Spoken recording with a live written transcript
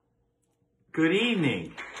Good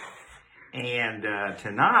evening. And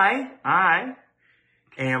tonight I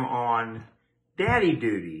am on daddy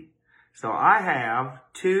duty. So I have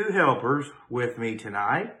two helpers with me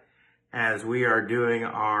tonight as we are doing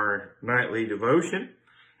our nightly devotion.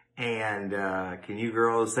 And can you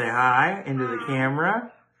girls say hi into the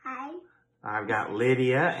camera? Hi. I've got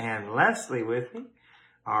Lydia and Leslie with me,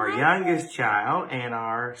 our youngest child and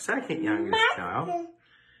our second youngest child.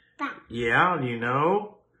 Yeah, you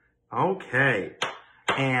know? Okay.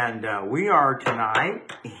 And we are tonight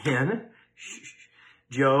in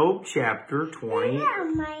Job chapter 26.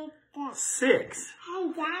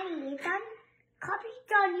 Hey, Daddy,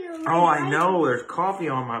 coffee's on your Oh, I know. There's coffee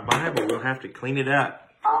on my Bible. We'll have to clean it up.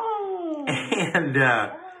 Oh.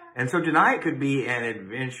 And so tonight could be an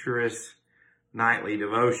adventurous nightly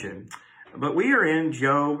devotion. But we are in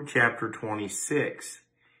Job chapter 26.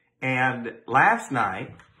 And last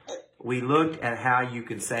night, we looked at how you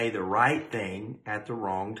can say the right thing at the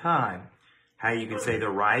wrong time. How you can say the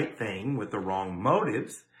right thing with the wrong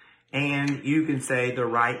motives. And you can say the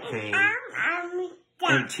right thing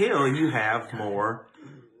until you have more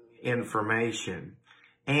information.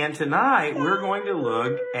 And tonight, we're going to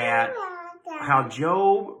look at how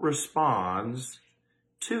Job responds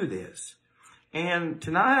to this. And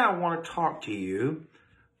tonight, I want to talk to you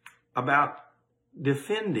about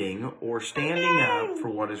defending or standing up for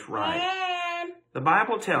what is right. The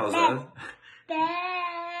Bible tells us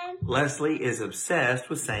Leslie is obsessed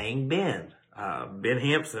with saying Ben. Ben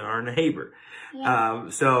Hampson, our neighbor.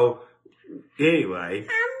 So anyway,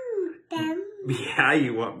 yeah,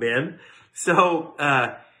 you want Ben. So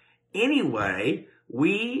anyway,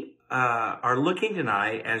 we are looking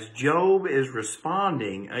tonight as Job is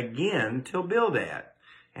responding again to Bildad.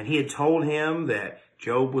 And he had told him that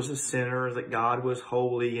Job was a sinner, that God was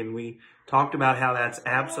holy, and we talked about how that's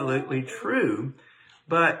absolutely true.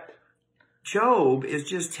 But Job is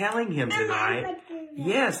just telling him tonight,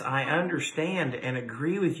 yes, I understand and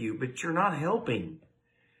agree with you, but you're not helping.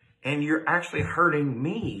 And you're actually hurting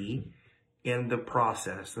me in the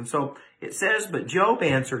process. And so it says, but Job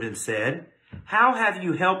answered and said, how have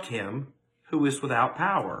you helped him who is without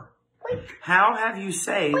power? How have you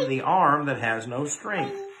saved the arm that has no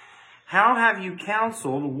strength? How have you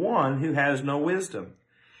counseled one who has no wisdom?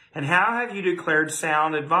 And how have you declared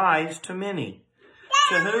sound advice to many?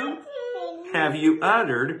 To whom have you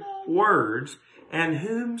uttered words, and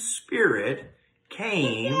whose spirit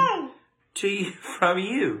came to you from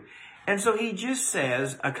you? And so he just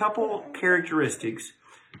says a couple characteristics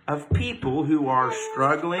of people who are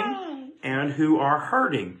struggling and who are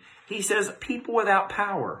hurting. He says people without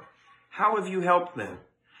power. How have you helped them?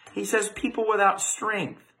 He says people without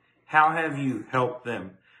strength. How have you helped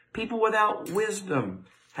them? People without wisdom.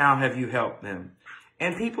 How have you helped them?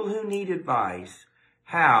 And people who need advice.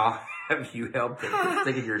 How have you helped them? Just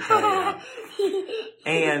sticking your tongue out.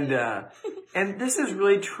 And this is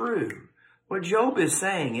really true. What Job is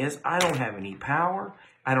saying is, I don't have any power.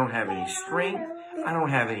 I don't have any strength. I don't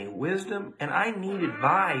have any wisdom. And I need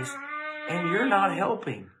advice. And you're not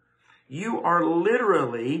helping. You are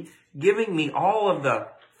literally giving me all of the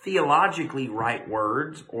theologically right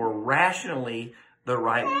words or rationally the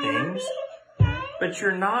right things, but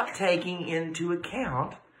you're not taking into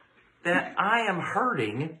account that I am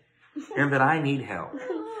hurting and that I need help.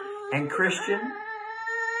 And Christian,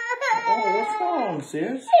 oh, what's wrong,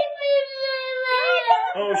 sis?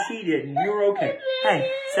 Oh, she didn't. You're okay.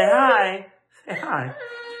 Hey, say hi. Say hi.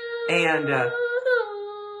 And,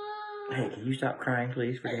 hey, can you stop crying,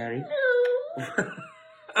 please, for Daddy?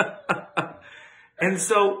 And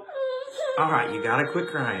so, all right, you gotta quit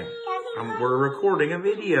crying. We're recording a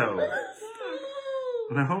video.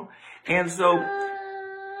 No? And so,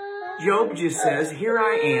 Job just says, here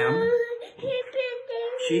I am.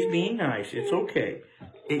 She's being nice. It's okay.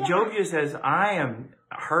 Job just says, I am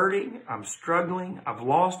hurting. I'm struggling. I've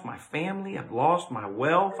lost my family. I've lost my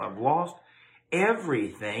wealth. I've lost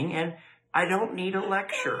everything. And I don't need a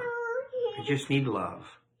lecture. I just need love.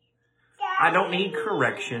 I don't need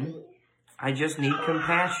correction. I just need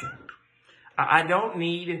compassion. I don't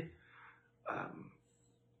need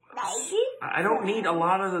a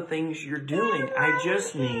lot of the things you're doing. I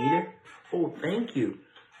just need, oh, thank you,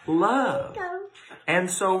 love. And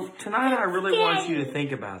so tonight I really want you to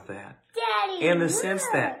think about that. In the sense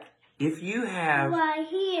that if you have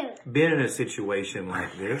been in a situation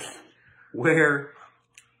like this, where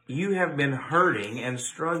you have been hurting and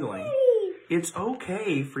struggling, it's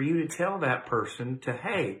okay for you to tell that person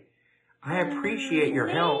hey, I appreciate your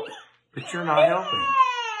help, but you're not helping.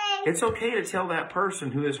 It's okay to tell that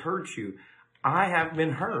person who has hurt you, I have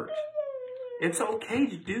been hurt. It's okay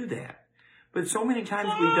to do that. But so many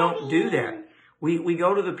times we don't do that. We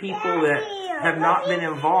go to the people that have not been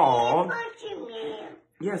involved.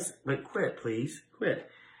 Yes, but quit, please. Quit.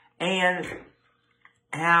 And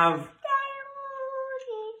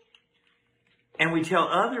we tell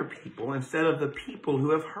other people instead of the people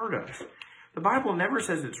who have hurt us. The Bible never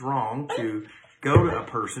says it's wrong to go to a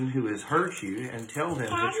person who has hurt you and tell them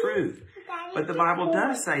the truth. But the Bible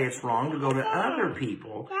does say it's wrong to go to other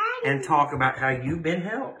people and talk about how you've been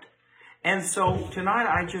helped. And so tonight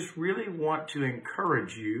I just really want to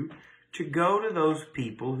encourage you to go to those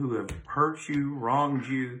people who have hurt you, wronged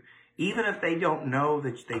you, even if they don't know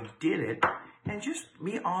that they did it, and just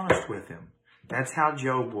be honest with them. That's how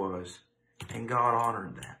Job was, and God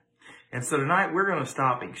honored that. And so tonight we're going to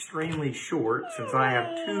stop extremely short since I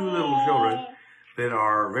have 2 little children that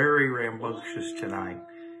are very rambunctious tonight.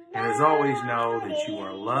 And as always, know that you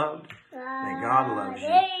are loved, that God loves you,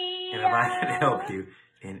 and if I can help you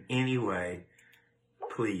in any way,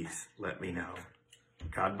 please let me know.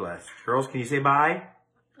 God bless. Girls, can you say bye?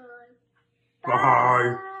 Bye.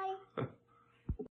 Bye.